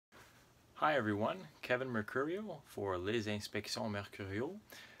Hi everyone, Kevin Mercurio for Les Inspections Mercurio.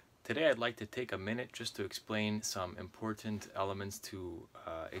 Today I'd like to take a minute just to explain some important elements to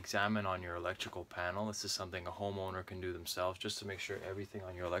examine on your electrical panel. This is something a homeowner can do themselves just to make sure everything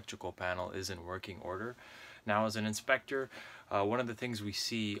on your electrical panel is in working order. Now, as an inspector, one of the things we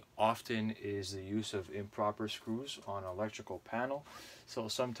see often is the use of improper screws on an electrical panel. So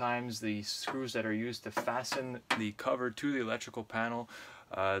sometimes the screws that are used to fasten the cover to the electrical panel,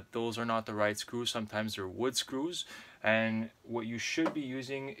 those are not the right screws. Sometimes they're wood screws, and what you should be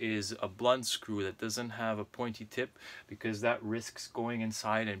using is a blunt screw that doesn't have a pointy tip, because that risks going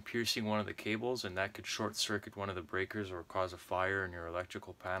inside and piercing one of the cables, and that could short circuit one of the breakers or cause a fire in your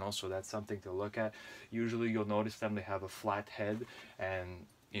electrical panel. So that's something to look at. Usually you'll notice them, they have a flat head, and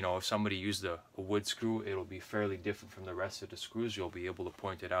if somebody used a wood screw, it'll be fairly different from the rest of the screws. You'll be able to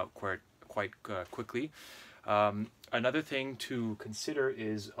point it out quite quickly. Another thing to consider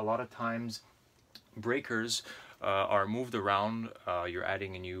is a lot of times breakers are moved around. You're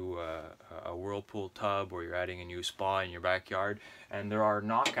adding a new a whirlpool tub, or you're adding a new spa in your backyard, and there are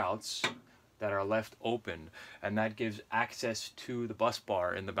knockouts that are left open, and that gives access to the bus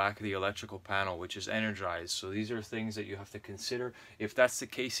bar in the back of the electrical panel, which is energized. So these are things that you have to consider. If that's the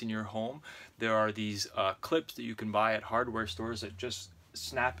case in your home, there are these clips that you can buy at hardware stores that just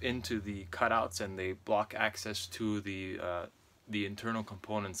snap into the cutouts, and they block access to the internal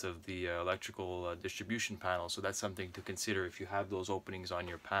components of the electrical distribution panel. So that's something to consider if you have those openings on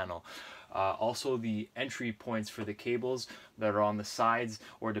your panel. Also, the entry points for the cables that are on the sides,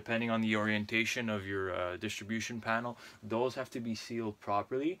 or depending on the orientation of your distribution panel, those have to be sealed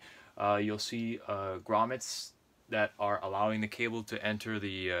properly. You'll see grommets that are allowing the cable to enter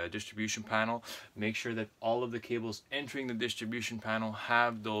the distribution panel. Make sure that all of the cables entering the distribution panel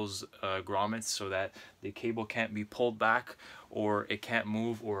have those grommets, so that the cable can't be pulled back, or it can't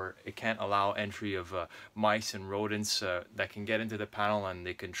move, or it can't allow entry of mice and rodents that can get into the panel, and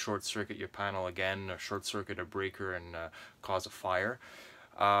they can short circuit your panel again, or short circuit a breaker and cause a fire.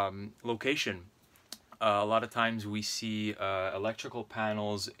 Location. A lot of times we see electrical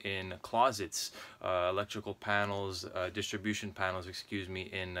panels in closets, distribution panels, excuse me,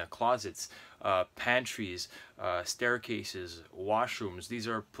 in closets, pantries, staircases, washrooms. These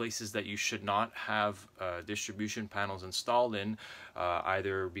are places that you should not have distribution panels installed in,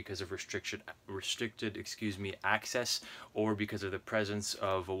 either because of restricted access, or because of the presence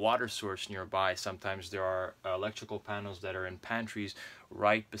of a water source nearby. Sometimes there are electrical panels that are in pantries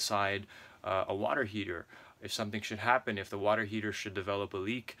right beside a water heater. If something should happen, if the water heater should develop a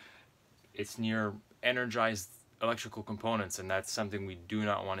leak, it's near energized electrical components, and that's something we do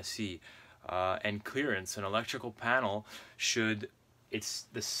not want to see. And clearance. An electrical panel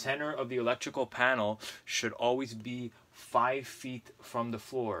the center of the electrical panel should always be 5 feet from the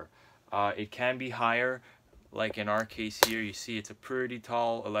floor. It can be higher, like in our case here. You see it's a pretty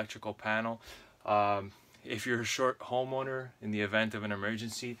tall electrical panel. If you're a short homeowner, in the event of an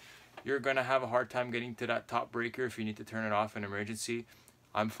emergency, you're going to have a hard time getting to that top breaker if you need to turn it off in emergency.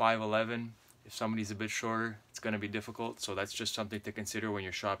 I'm 5'11". If somebody's a bit shorter, it's going to be difficult. So that's just something to consider when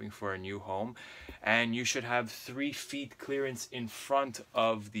you're shopping for a new home. And you should have 3 feet clearance in front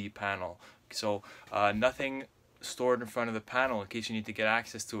of the panel. So nothing stored in front of the panel in case you need to get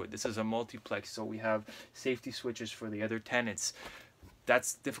access to it. This is a multiplex, so we have safety switches for the other tenants.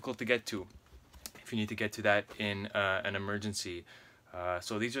 That's difficult to get to if you need to get to that in an emergency.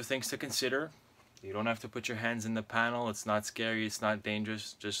 So these are things to consider. You don't have to put your hands in the panel. It's not scary, it's not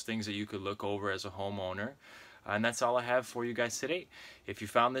dangerous, just things that you could look over as a homeowner. And that's all I have for you guys today. If you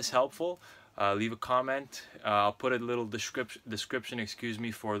found this helpful, leave a comment. I'll put a little description, excuse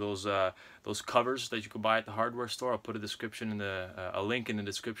me, for those covers that you can buy at the hardware store. I'll put a link in the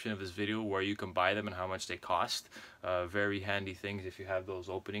description of this video where you can buy them and how much they cost. Very handy things if you have those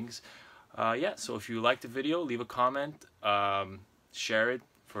openings. Yeah, so if you liked the video, leave a comment. Share it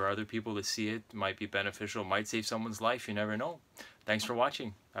for other people to see it. Might be beneficial, might save someone's life, you never know. Thanks for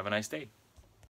watching. Have a nice day.